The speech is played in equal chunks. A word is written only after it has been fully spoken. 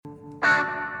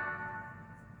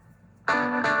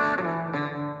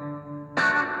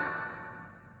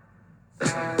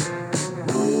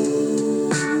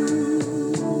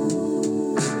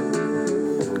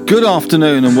Good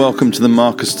afternoon and welcome to the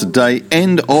Marcus Today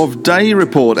End of Day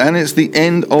Report, and it's the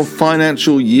End of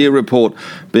Financial Year Report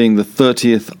being the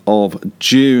 30th of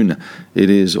June. It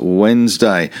is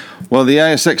Wednesday. Well, the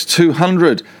ASX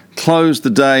 200 closed the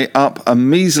day up a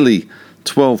measly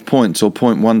 12 points or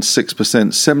 0.16%,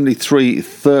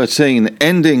 73.13,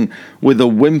 ending with a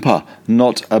whimper,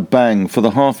 not a bang. For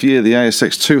the half year, the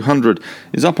ASX 200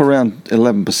 is up around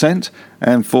 11%,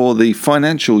 and for the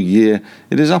financial year,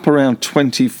 it is up around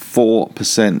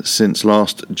 24% since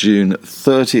last June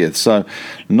 30th. So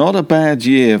not a bad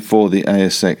year for the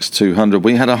ASX 200.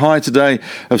 We had a high today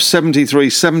of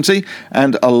 73.70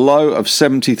 and a low of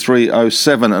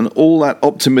 73.07, and all that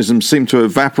optimism seemed to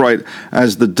evaporate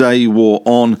as the day wore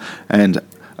on, and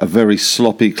a very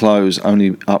sloppy close,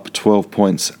 only up 12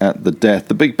 points at the death.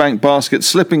 The big bank basket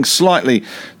slipping slightly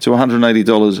to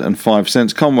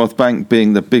 $180.05. Commonwealth Bank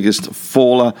being the biggest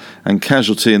faller and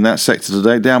casualty in that sector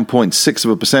today, down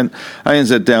 0.6%.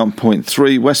 ANZ down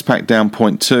 0.3%. Westpac down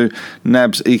 0.2%.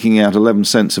 NABs eking out 11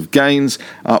 cents of gains,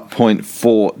 up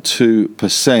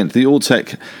 0.42%. The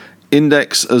All-Tech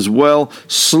Index as well,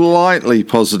 slightly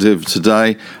positive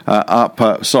today,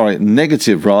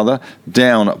 negative rather,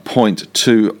 down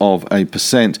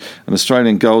 0.2%. And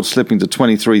Australian gold slipping to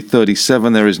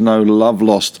 23.37. There is no love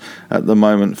lost at the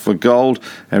moment for gold.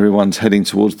 Everyone's heading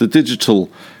towards the digital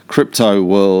crypto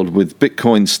world, with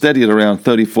Bitcoin steady at around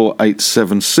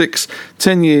 34,876,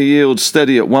 10-year yield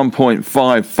steady at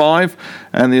 1.55,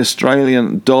 and the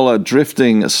Australian dollar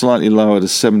drifting slightly lower to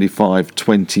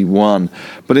 75.21.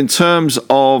 But in terms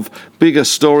of bigger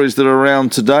stories that are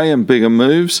around today and bigger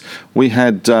moves, we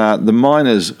had the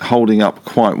miners holding up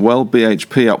quite well.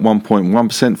 BHP up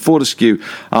 1.1%, Fortescue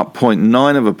up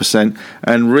 0.9%,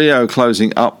 and Rio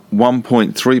closing up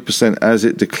 1.3% as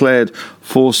it declared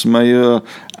force majeure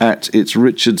at its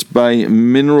Richards Bay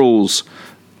Minerals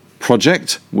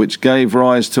project, which gave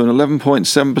rise to an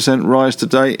 11.7% rise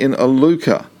today in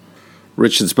Iluka.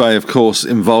 Richards Bay, of course,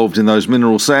 involved in those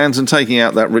mineral sands, and taking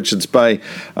out that Richards Bay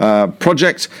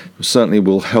project certainly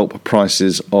will help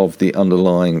prices of the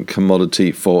underlying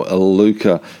commodity for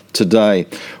Iluka today.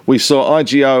 We saw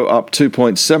IGO up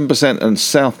 2.7% and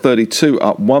South 32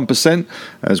 up 1%,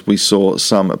 as we saw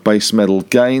some base metal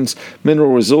gains.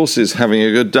 Mineral Resources having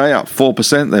a good day, up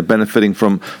 4%. They're benefiting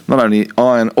from not only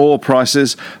iron ore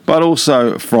prices, but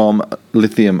also from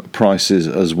lithium prices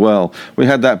as well. We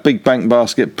had that big bank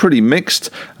basket pretty mixed.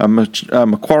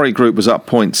 Macquarie Group was up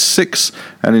 0.6%,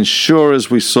 and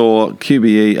insurers we saw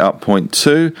QBE up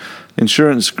 0.2%.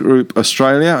 Insurance Group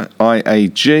Australia,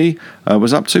 IAG,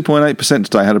 was up 2.8%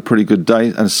 today, had a pretty good day,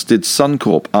 and did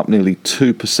Suncorp up nearly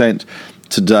 2%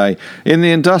 today. In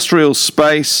the industrial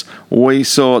space, we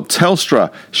saw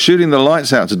Telstra shooting the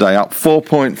lights out today, up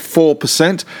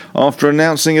 4.4% after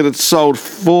announcing it had sold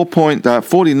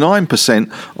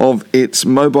 49% of its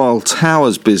mobile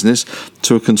towers business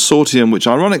to a consortium which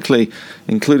ironically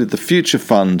included the Future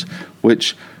Fund,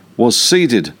 which was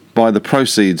seeded by the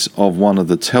proceeds of one of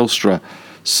the Telstra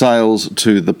sales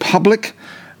to the public,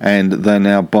 and they're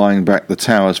now buying back the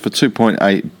towers for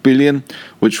 $2.8 billion,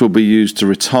 which will be used to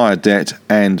retire debt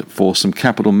and for some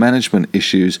capital management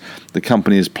issues the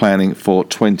company is planning for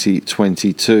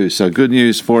 2022. So good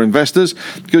news for investors,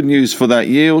 good news for that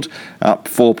yield, up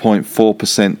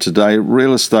 4.4% today.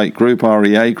 Real Estate Group,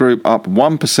 REA Group, up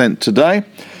 1% today.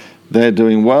 They're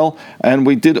doing well. And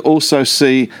we did also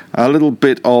see a little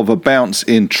bit of a bounce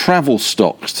in travel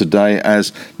stocks today,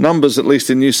 as numbers, at least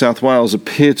in New South Wales,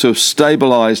 appear to have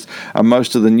stabilised, and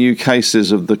most of the new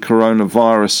cases of the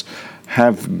coronavirus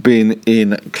have been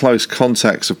in close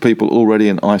contacts of people already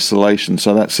in isolation.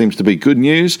 So that seems to be good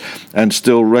news, and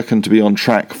still reckoned to be on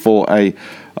track for a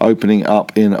opening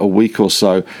up in a week or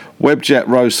so. Webjet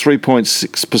rose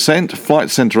 3.6%, Flight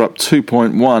Centre up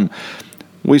 2.1%.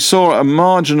 We saw a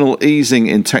marginal easing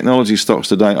in technology stocks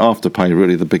today. Afterpay,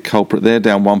 really the big culprit there,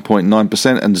 down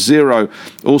 1.9%. And Xero,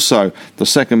 also the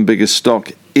second biggest stock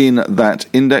in that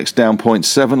index, down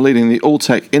 0.7%, leading the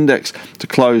All-Tech Index to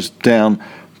close down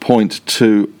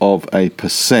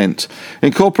 0.2%.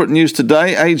 In corporate news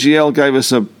today, AGL gave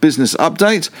us a business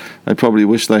update. They probably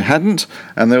wish they hadn't.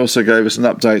 And they also gave us an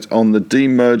update on the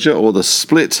demerger, or the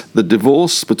split, the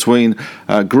divorce between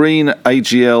Green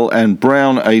AGL and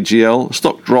Brown AGL.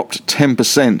 Stock dropped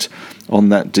 10% on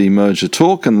that demerger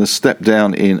talk and the step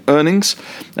down in earnings.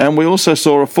 And we also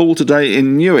saw a fall today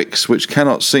in Nuix, which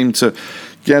cannot seem to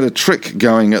get a trick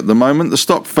going at the moment. The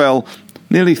stock fell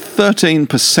nearly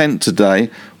 13% today,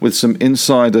 with some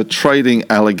insider trading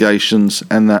allegations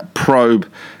and that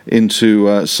probe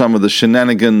into some of the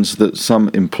shenanigans that some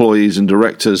employees and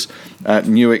directors at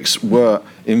Nuix were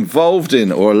involved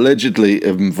in or allegedly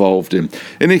involved in.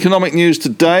 In economic news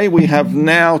today, we have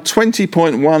now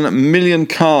 20.1 million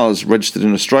cars registered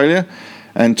in Australia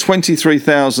and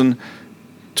 23,000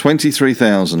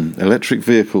 electric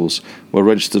vehicles were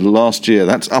registered last year.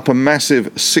 That's up a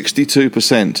massive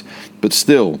 62%, but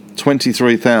still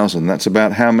 23,000. That's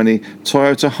about how many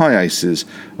Toyota Hiaces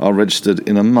are registered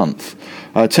in a month.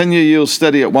 10-year yield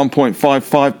steady at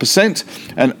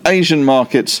 1.55%, and Asian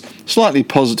markets slightly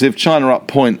positive. China up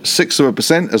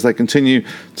 0.6% as they continue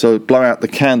to blow out the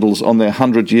candles on their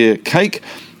 100-year cake.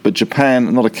 But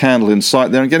Japan, not a candle in sight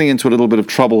there, and getting into a little bit of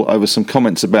trouble over some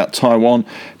comments about Taiwan,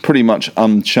 pretty much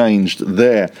unchanged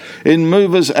there. In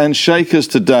movers and shakers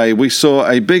today, we saw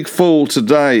a big fall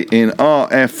today in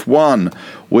RF1,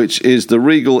 which is the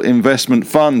Regal Investment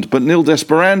Fund, but nil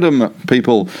desperandum,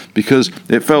 people, because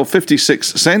it fell 56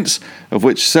 cents, of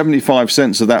which 75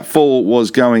 cents of that fall was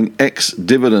going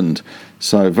ex-dividend.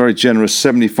 So very generous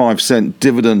 75-cent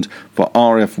dividend for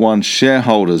RF1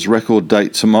 shareholders. Record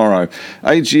date tomorrow.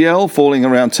 AGL falling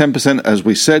around 10%, as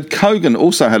we said. Kogan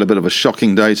also had a bit of a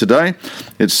shocking day today.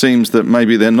 It seems that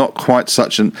maybe they're not quite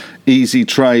such an easy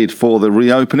trade for the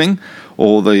reopening,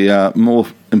 or the more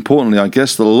importantly, I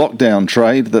guess, the lockdown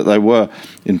trade that they were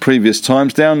in previous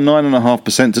times, down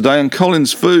 9.5% today. And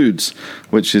Collins Foods,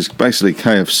 which is basically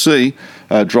KFC,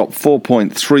 dropped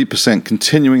 4.3%,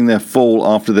 continuing their fall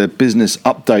after their business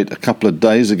update a couple of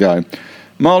days ago.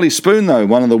 Marley Spoon, though,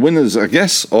 one of the winners, I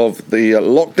guess, of the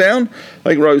lockdown,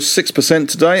 they rose 6%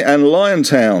 today, and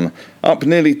Liontown up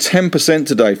nearly 10%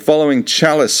 today, following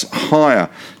Chalice higher.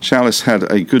 Chalice had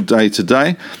a good day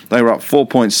today. They were up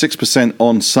 4.6%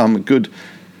 on some good,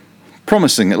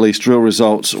 promising at least, drill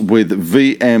results with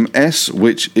VMS,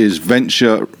 which is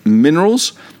Venture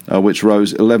Minerals, which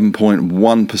rose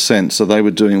 11.1%, so they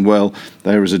were doing well.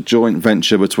 There is a joint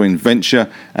venture between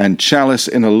Venture and Chalice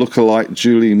in a lookalike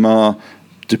Julie Marr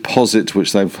deposit,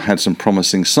 which they've had some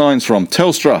promising signs from.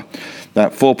 Telstra,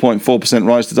 that 4.4%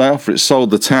 rise today after it sold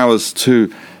the towers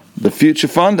to the Future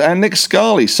Fund. And Nick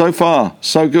Scali, so far,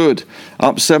 so good,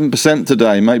 up 7%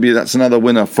 today. Maybe that's another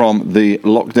winner from the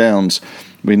lockdowns.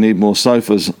 We need more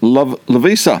sofas.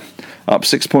 Lovisa, up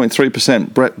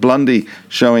 6.3%. Brett Blundy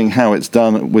showing how it's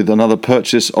done with another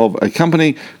purchase of a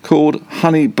company called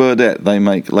Honey Burdette. They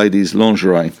make ladies'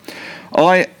 lingerie.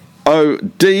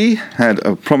 IOD had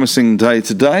a promising day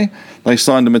today. They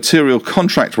signed a material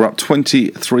contract. We're up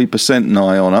 23%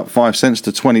 nigh on, up 5 cents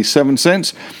to 27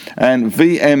 cents. And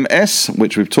VMS,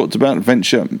 which we've talked about,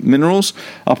 Venture Minerals,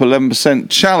 up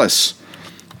 11%. Chalice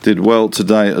did well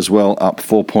today as well, up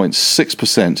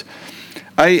 4.6%.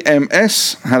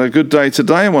 AMS had a good day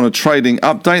today. I want a trading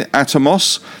update.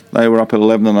 Atomos, they were up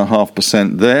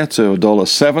 11.5% there to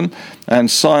 $1.07. And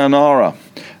Sayonara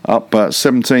up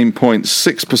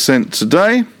 17.6%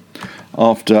 today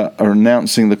after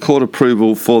announcing the court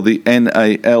approval for the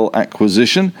NAL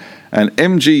acquisition. And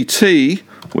MGT,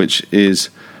 which is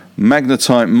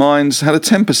Magnetite Mines, had a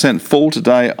 10% fall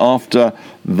today after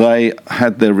they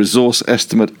had their resource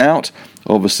estimate out.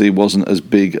 Obviously wasn't as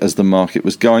big as the market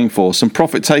was going for. Some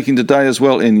profit taking today as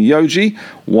well in Yoji,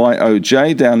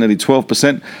 YOJ, down nearly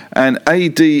 12%. And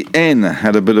ADN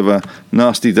had a bit of a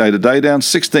nasty day today, down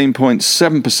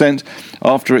 16.7%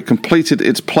 after it completed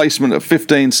its placement at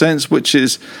 15 cents, which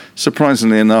is,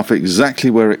 surprisingly enough, exactly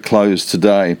where it closed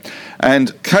today.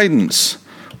 And Cadence,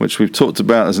 which we've talked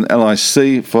about as an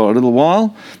LIC for a little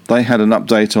while, they had an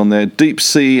update on their Deep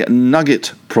Sea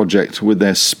Nugget project with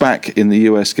their SPAC in the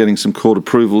US getting some court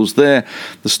approvals there.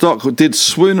 The stock did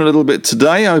swoon a little bit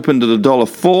today, opened at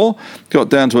 $1.04, got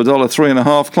down to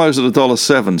 $1.35, closed at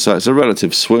 $1.07, so it's a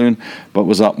relative swoon, but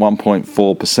was up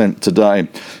 1.4% today.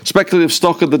 Speculative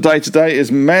stock of the day today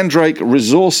is Mandrake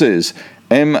Resources,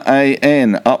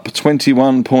 MAN, up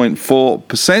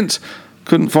 21.4%.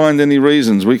 Couldn't find any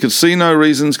reasons. We could see no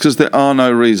reasons because there are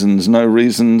no reasons. No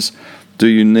reasons do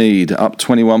you need? Up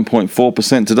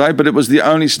 21.4% today, but it was the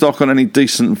only stock on any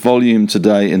decent volume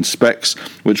today in specs,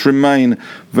 which remain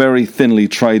very thinly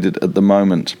traded at the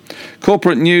moment.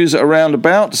 Corporate news around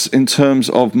about in terms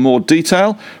of more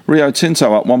detail. Rio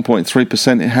Tinto up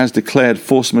 1.3%. It has declared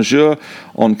force majeure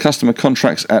on customer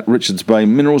contracts at Richards Bay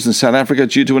Minerals in South Africa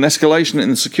due to an escalation in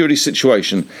the security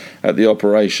situation at the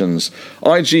operations.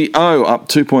 IGO up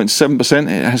 2.7%.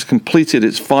 It has completed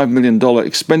its $5 million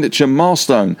expenditure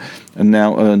milestone and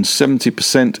now earns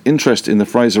 70% interest in the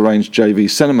Fraser Range JV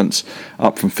Sentiments,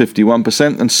 up from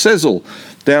 51%. And Sezzle,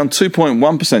 down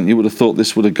 2.1%. You would have thought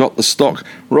this would have got the stock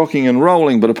rocking and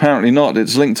rolling, but apparently not.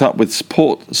 It's linked up with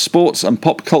sports and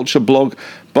pop culture blog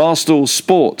Barstool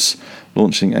Sports,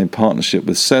 launching a partnership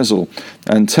with Sezzle.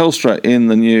 And Telstra in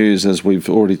the news, as we've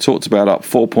already talked about, up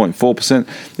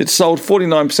 4.4%. It sold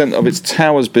 49% of its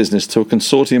towers business to a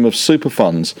consortium of super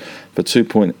funds for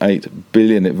 $2.8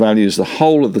 billion. It values the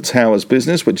whole of the towers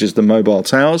business, which is the mobile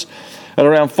towers, at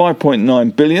around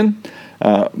 $5.9 billion.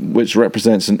 Which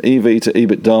represents an EV to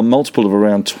EBITDA multiple of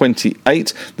around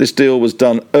 28. This deal was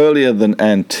done earlier than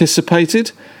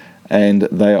anticipated, and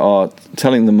they are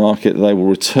telling the market they will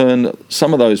return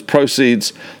some of those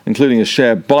proceeds, including a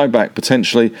share buyback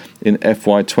potentially in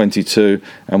FY22,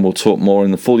 and we'll talk more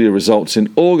in the full year results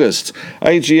in August.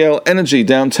 AGL Energy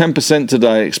down 10%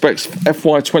 today, expects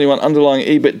FY21 underlying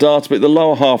EBITDA to be at the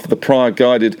lower half of the prior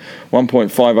guided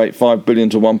 $1.585 billion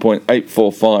to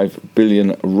 $1.845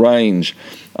 billion range.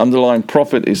 Underlying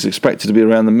profit is expected to be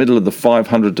around the middle of the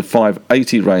 500 to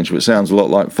 580 range, which sounds a lot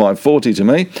like 540 to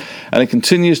me. And it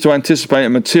continues to anticipate a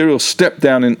material step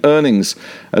down in earnings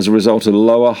as a result of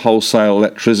lower wholesale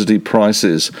electricity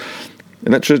prices.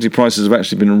 Electricity prices have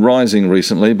actually been rising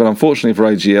recently, but unfortunately for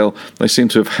AGL, they seem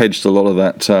to have hedged a lot of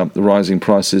that rising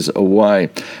prices away.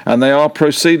 And they are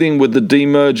proceeding with the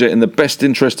demerger in the best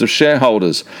interest of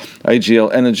shareholders.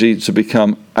 AGL Energy to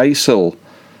become ACIL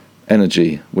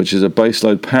Energy, which is a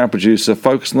baseload power producer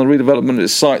focused on the redevelopment of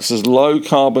its sites as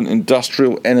low-carbon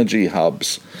industrial energy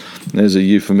hubs. There's a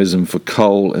euphemism for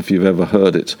coal, if you've ever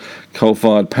heard it.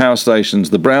 Coal-fired power stations.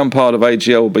 The brown part of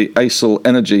AGL will be ACIL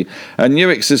Energy. And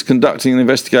Nuix is conducting an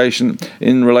investigation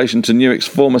in relation to Nuix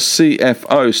former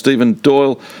CFO, Stephen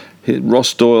Doyle,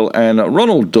 Ross Doyle and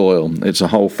Ronald Doyle. It's a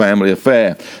whole family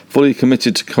affair. Fully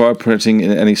committed to cooperating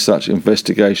in any such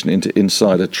investigation into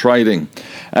insider trading.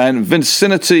 And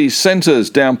Vicinity Centres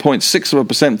down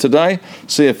 0.6% today.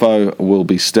 CFO will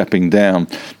be stepping down.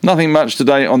 Nothing much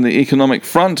today on the economic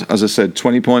front. As I said,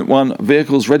 20.1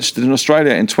 vehicles registered in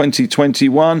Australia in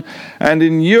 2021. And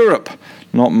in Europe,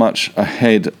 not much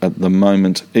ahead at the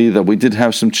moment either. We did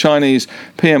have some Chinese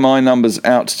PMI numbers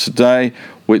out today,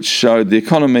 which showed the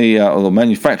economy or the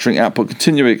manufacturing output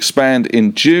continue to expand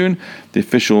in June. The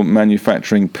official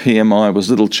manufacturing PMI was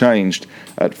little changed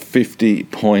at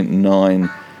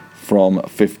 50.9 from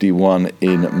 51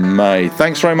 in May.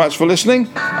 Thanks very much for listening,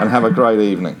 and have a great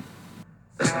evening.